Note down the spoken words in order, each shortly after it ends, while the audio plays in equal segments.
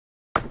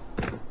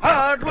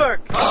Hard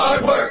work.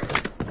 Hard work.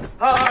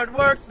 Hard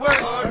work, work.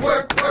 Hard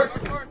work, work.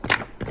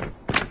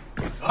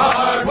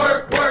 Hard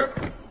work, work.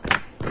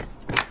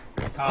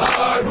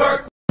 Hard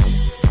work.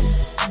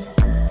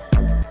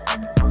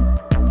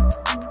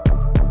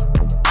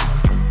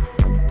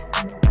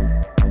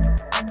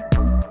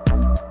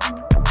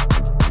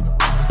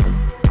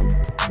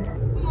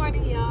 Good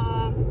morning,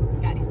 y'all.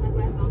 Got these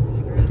sunglasses on because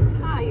your girl's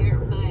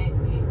tired, but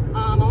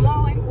on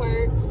my way to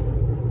work,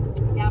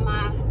 got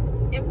my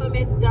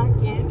infamous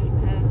Dunkin'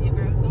 because your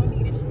girl's gonna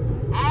need it.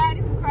 She's tired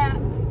as crap.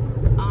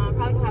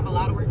 Probably gonna have a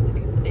lot of work to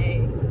do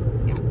today.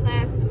 Got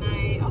class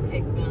tonight.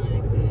 Okay,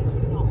 son, because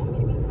you don't want me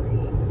to be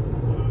great.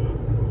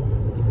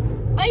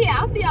 But yeah,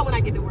 I'll see y'all when I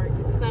get to work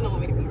because the son don't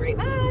want me to be great.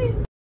 Bye.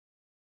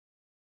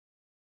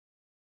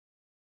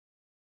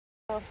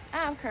 So,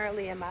 I'm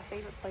currently in my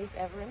favorite place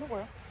ever in the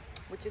world,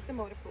 which is the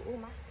motor pool. Oh,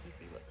 my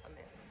PC look a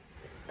mess.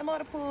 The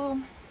motor pool.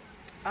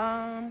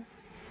 How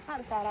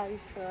to start all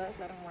these trucks,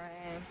 let them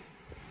run.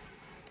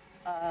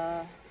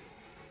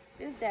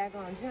 This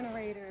daggone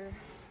generator.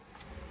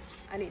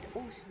 I need to,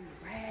 oh shoot,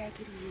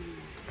 raggedy.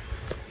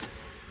 Oh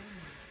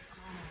my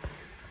God.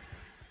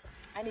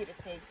 I need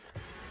to take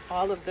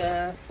all of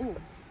the, ooh,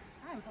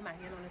 I haven't put my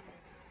hand on the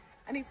thing.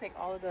 I need to take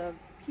all of the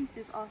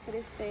pieces off of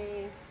this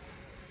thing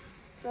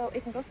so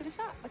it can go to the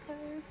shop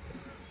because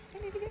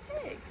they need to get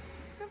fixed.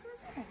 Simple as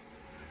that.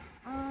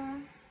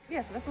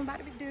 Yeah, so that's what I'm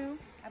about to do.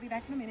 I'll be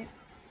back in a minute.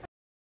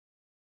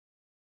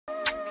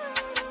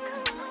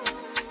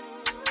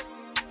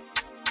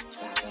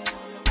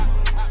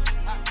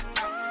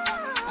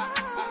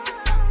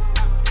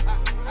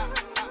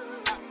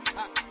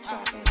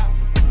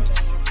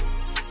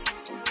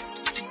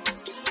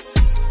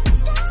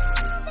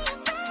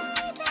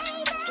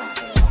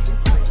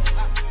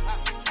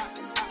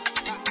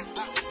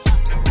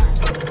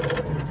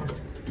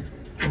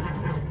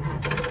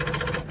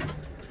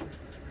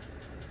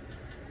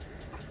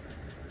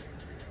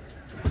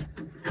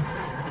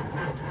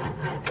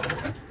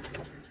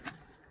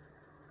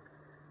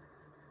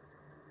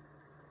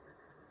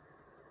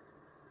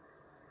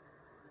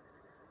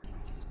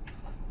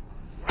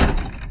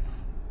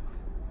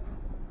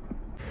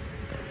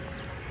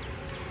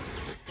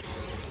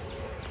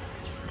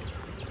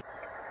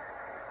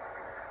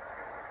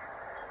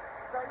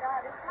 So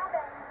y'all, this is my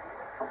baby.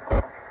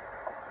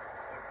 She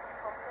gets me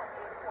from point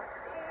A to point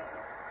B.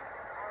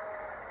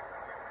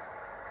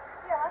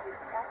 Yeah, a lot of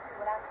people ask me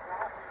what I be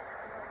driving.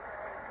 You know what I'm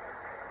saying?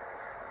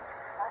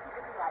 A lot of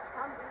people see like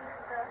Humvees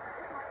and stuff, but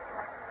this might be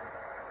like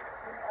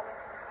this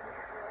LSU, this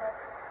is real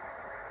lush.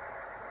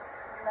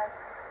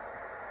 Lush.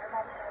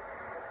 Everybody knows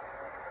it's real.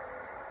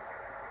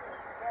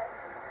 Yes, yes,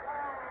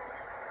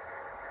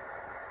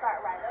 start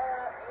right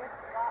up, and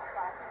she walk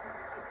like she can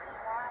get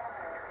inside of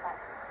her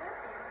like she should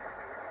be.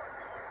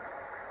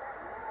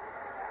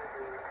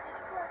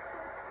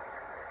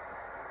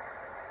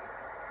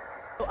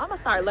 So I'm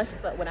gonna start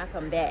luscious up when I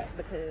come back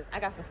because I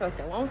got some trucks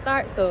that won't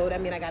start, so that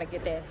means I gotta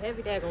get that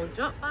heavy daggone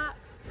jump box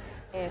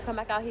and come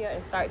back out here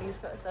and start these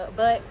trucks up.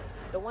 But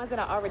the ones that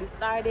I already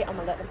started, I'm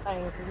gonna let them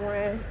things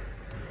run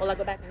while I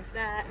go back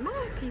inside.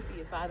 My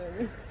PC is bothering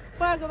me.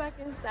 Before I go back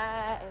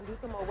inside and do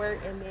some more work,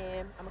 and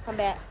then I'm gonna come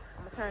back,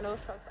 I'm gonna turn those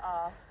trucks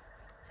off,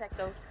 check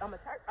those, I'm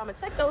gonna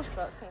check those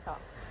trucks, can't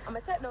talk. I'm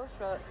gonna check those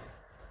trucks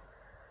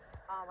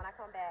when I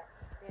come back.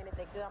 Then if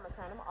they're good, I'm gonna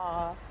turn them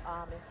off.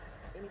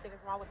 If anything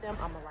is wrong with them,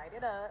 I'm gonna write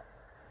it up.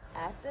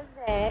 After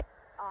that,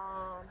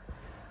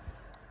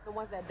 the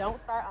ones that don't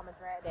start, I'm gonna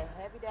drag that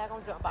heavy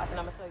daggone jump box, and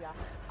I'm gonna show y'all.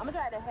 I'm gonna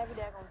drag that heavy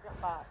daggone jump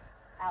box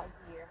out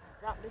here,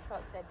 jump the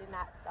trucks that did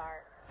not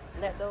start,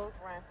 let those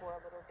run for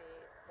a little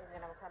bit, and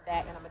then I'm gonna come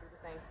back and I'm gonna do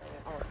the same thing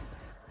on repeat.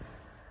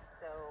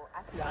 So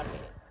I see y'all in a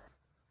minute.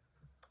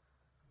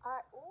 All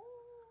right.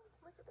 Ooh,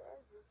 look at the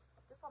edges.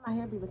 This is why my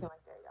hair be looking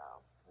like that,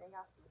 y'all. Yeah,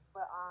 y'all see.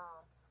 But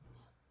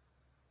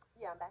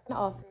yeah, I'm back in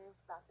the office,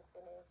 about to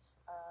finish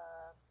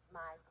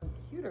my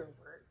computer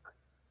work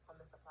on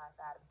the supply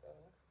side of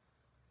things.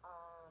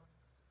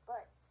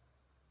 But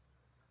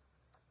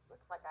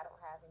looks like I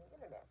don't have any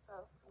internet,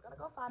 so I'm gonna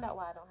go find out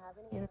why I don't have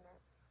any internet.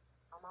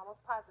 I'm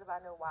almost positive I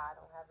know why I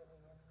don't have any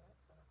internet.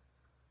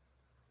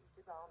 Each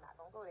his own. I'm not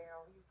gonna go there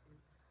on YouTube,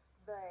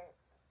 but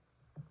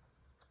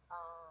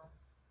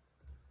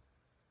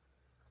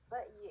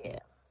yeah.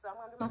 So I'm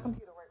gonna do my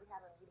computer work. We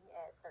have a meeting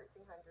at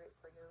 1300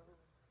 for you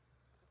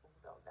people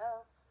who don't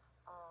know.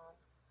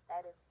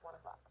 That is 1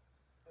 o'clock.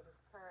 It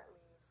is currently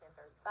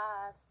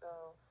 10:35,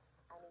 so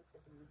I need to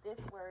do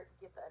this work,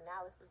 get the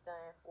analysis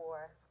done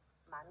for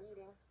my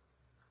meeting,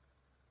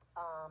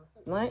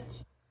 eat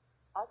lunch.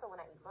 Also,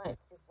 when I eat lunch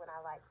is when I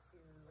like to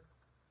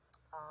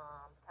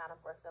kind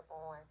of brush up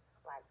on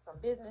like some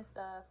business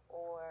stuff,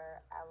 or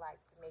I like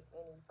to make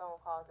any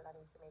phone calls that I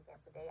need to make. And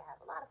today I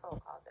have a lot of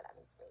phone calls that I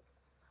need to make.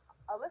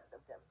 A list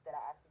of them that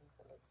I actually need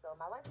to make. So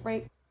my lunch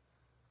break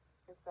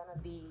is gonna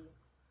be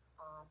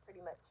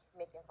pretty much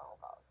making phone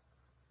calls.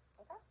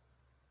 Okay.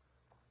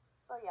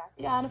 So yeah, I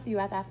see y'all in a few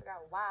after I figure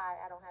out why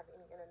I don't have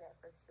any internet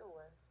for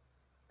sure.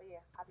 But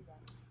yeah, I'll be back.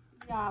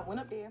 See y'all. I went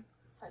up there,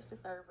 touched the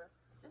server,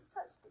 just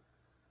touched it,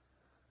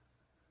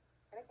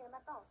 and it came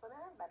back on. So now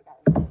everybody got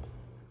internet.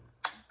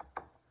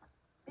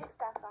 Big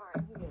stocks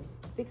aren't here.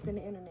 Fixing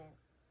the internet.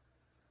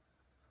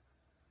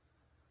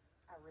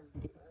 I really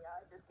didn't, y'all.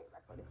 I just came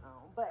back on this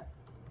phone. But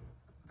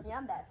yeah,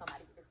 I'm back.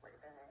 Somebody get this work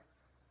done.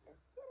 Let's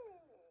get it.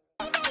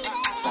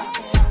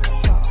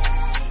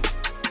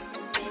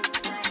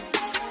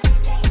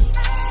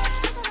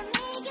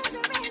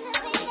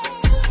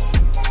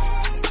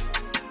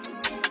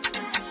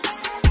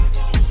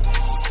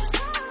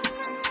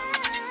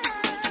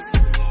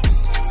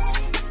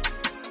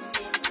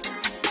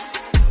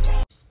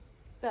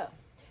 So,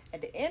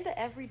 at the end of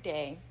every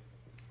day,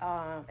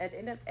 at the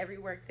end of every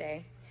work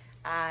day,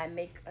 I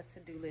make a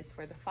to-do list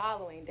for the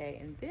following day.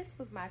 And this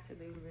was my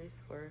to-do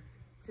list for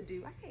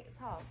to-do. I can't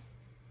talk.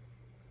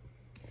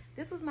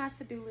 This was my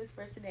to-do list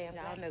for today. I'm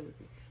y'all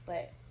nosy,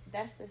 but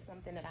that's just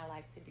something that I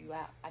like to do.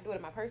 I do it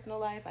in my personal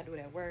life. I do it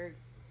at work.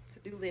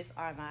 To-do lists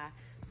are my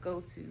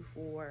go-to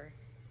for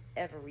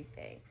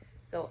everything.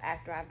 So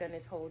after I've done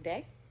this whole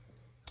day,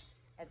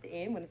 at the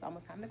end, when it's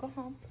almost time to go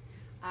home,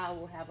 I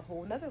will have a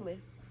whole nother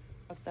list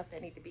of stuff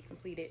that need to be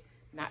completed.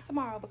 Not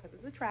tomorrow because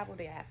it's a travel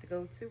day. I have to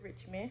go to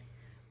Richmond.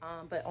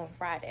 But on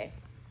Friday,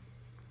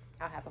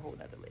 I'll have a whole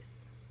nother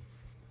list.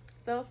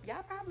 So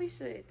y'all probably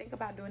should think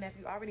about doing that. If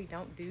you already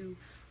don't do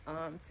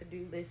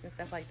to-do lists and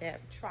stuff like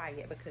that, try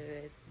it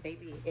because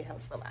baby, it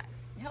helps a lot.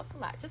 It helps a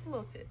lot. Just a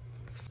little tip.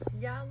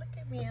 Y'all look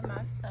at me and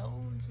my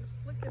soldiers.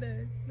 Look at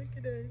us. Look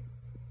at us.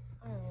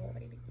 Oh,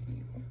 ain't it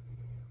cute?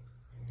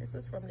 This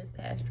was from this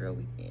past drill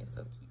weekend.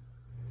 So cute.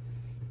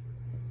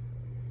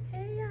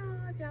 Hey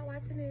y'all, if y'all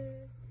watching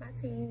this, my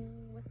team,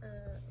 what's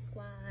up,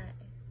 squad?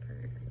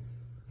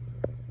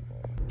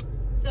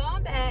 So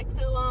I'm back.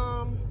 So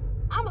I'm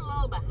a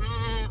little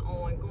behind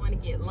on going to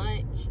get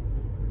lunch.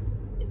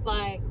 It's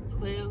like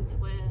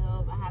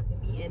 12:12. I have the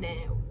meeting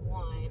at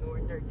 1 or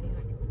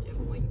 1300,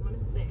 whichever one you want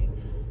to say.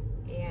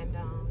 And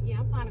yeah,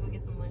 I'm trying to go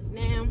get some lunch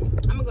now.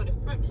 I'm gonna go to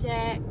Shrimp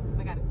Shack because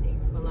I got a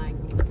taste for like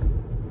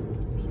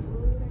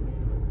seafood, I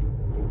guess.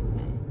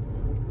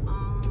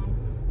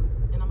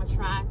 And I'm gonna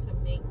try to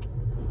make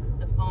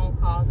the phone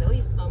calls, at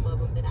least some of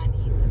them that I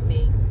need to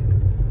make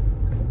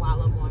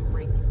while I'm on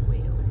break as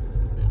well.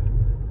 So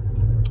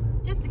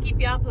just to keep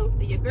y'all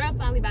posted, your girl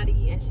finally about to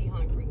eat and she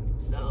hungry.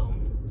 So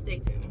stay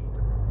tuned.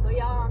 So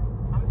y'all,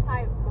 I'm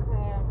tight because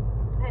I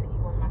had to eat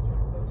one of my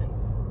shrimp drinks.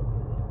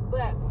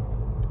 But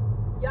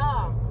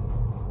y'all,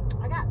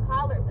 I got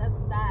collards as a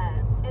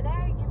side and they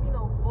didn't give me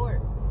no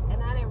fork.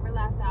 And I didn't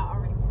realize I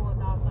already pulled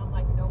off. So I'm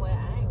like, you know what?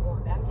 I ain't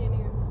going back in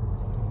there.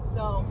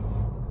 So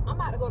I'm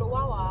about to go to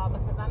Wawa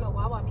because I know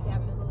Wawa be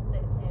having a little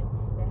section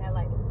that had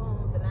like the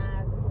spoons, the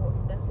knives, the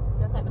forks, that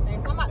type of thing.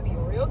 So I'm about to be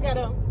real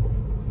ghetto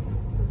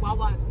because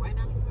Wawa is right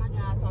down from my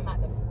job. So I'm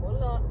about to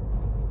pull up,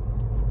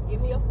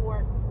 give me a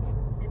fork,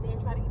 and then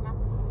try to eat my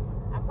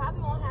food. I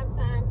probably won't have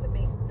time to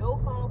make no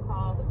phone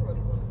calls. Let me roll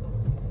this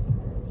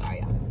one. Sorry,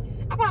 y'all.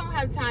 I probably won't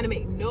have time to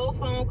make no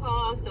phone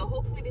calls. So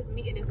hopefully this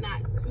meeting is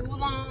not too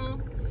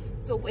long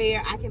to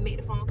where I can make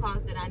the phone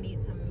calls that I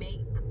need to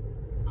make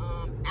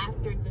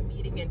after the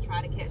meeting and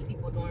try to catch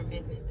people during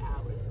business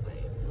hours. But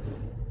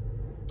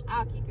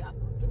I'll keep y'all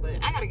posted. But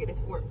I gotta get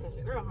this fork because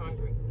your girl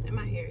hungry and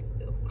my hair is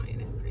still flying.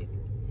 That's crazy.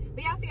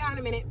 But y'all see y'all in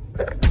a minute.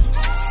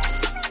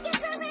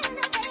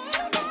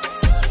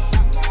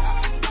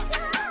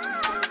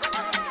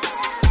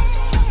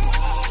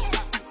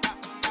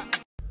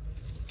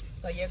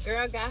 So your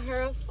girl got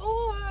her a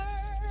fork.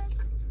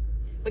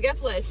 But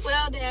guess what? It's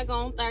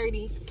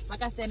 12:30.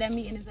 Like I said, that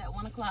meeting is at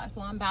 1 o'clock.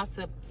 So I'm about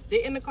to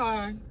sit in the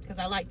car because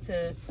I like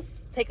to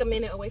take a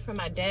minute away from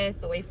my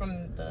desk, away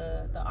from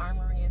the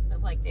armory and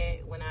stuff like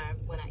that when I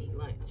eat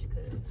lunch.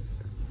 Because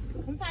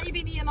sometimes you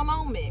be needing a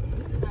moment.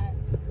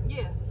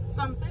 Yeah.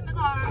 So I'm sitting in the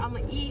car. I'm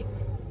gonna eat,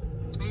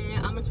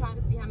 and I'm gonna try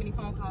to see how many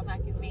phone calls I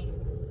can make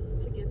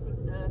to get some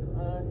stuff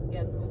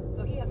scheduled.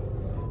 So yeah,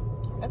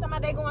 that's how my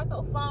day going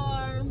so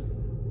far.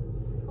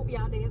 Hope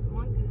y'all day is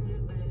going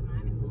good, but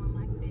mine is going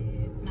like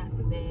this. Not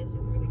too bad, it's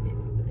just really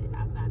busy, but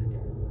outside of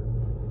that,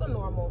 it's a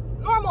normal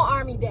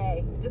army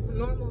day. Just a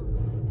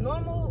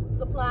normal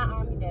supply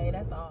army day,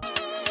 that's all.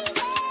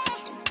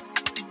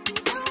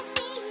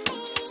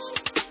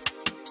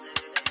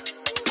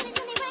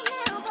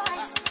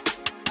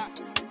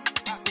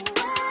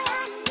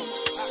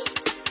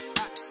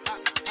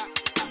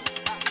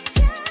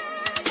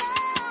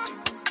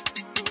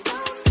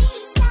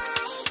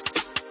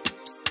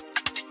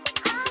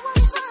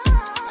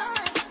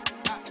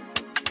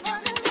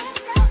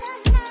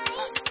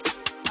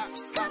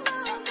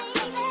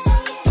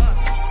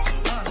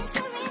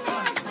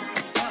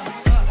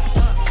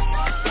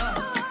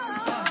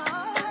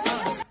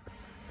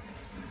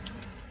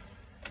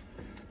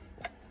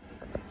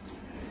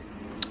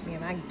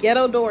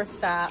 Ghetto door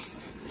stop.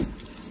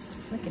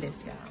 Look at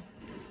this, y'all.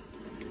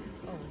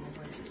 Oh my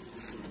word.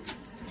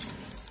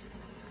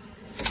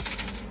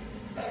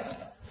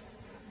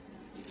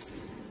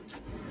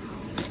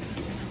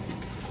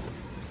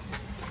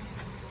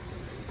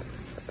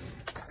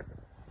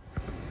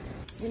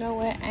 You know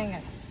what? I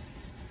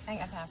ain't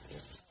got time for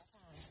this.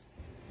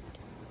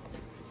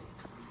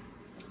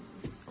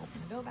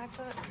 Open belt back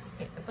up,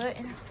 hit the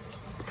button.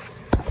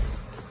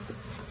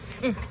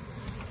 All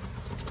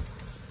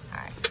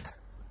right,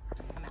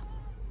 I'm out.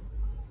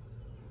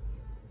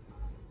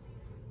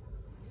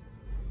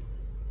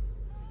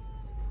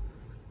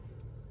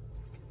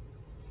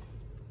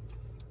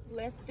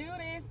 Let's do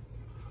this.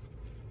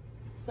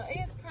 So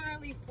it's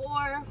currently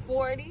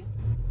 4:40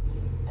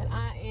 and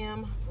I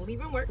am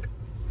leaving work.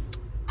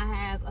 I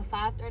have a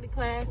 5:30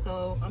 class,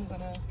 so I'm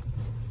gonna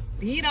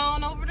speed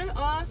on over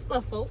to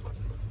Suffolk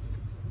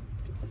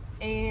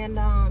and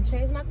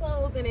change my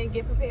clothes and then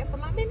get prepared for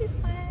my business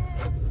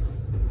class.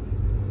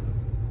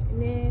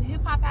 And then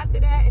hip hop after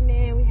that, and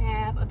then we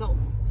have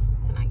adults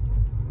tonight.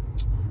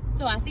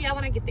 So I'll see y'all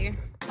when I get there.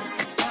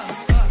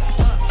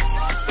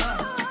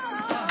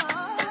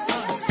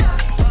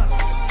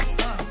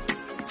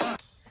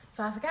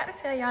 So I forgot to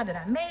tell y'all that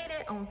I made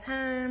it on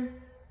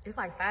time. It's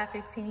like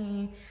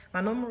 5:15. My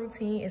normal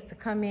routine is to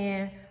come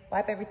in,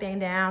 wipe everything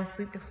down,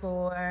 sweep the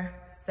floor,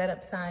 set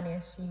up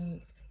sign-in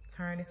sheet,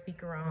 turn the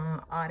speaker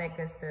on, all that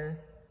good stuff.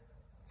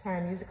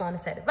 Turn music on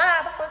and set the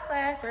vibe before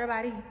class so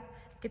everybody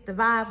get the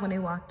vibe when they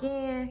walk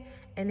in.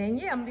 And then,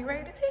 yeah, I'm gonna be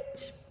ready to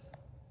teach.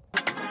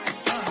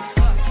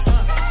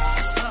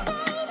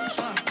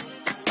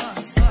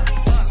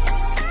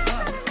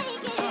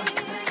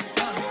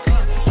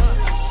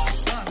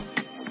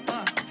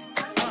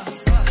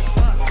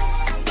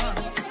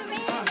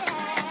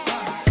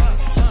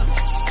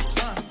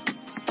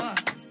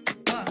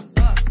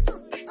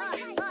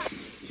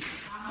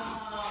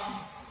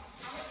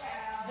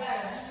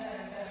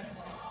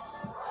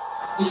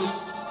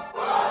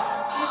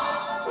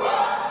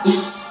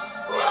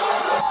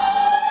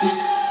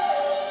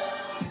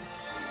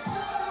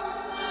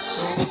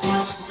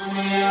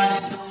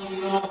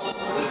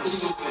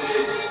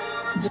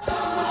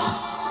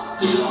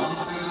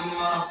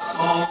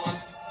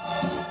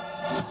 I'm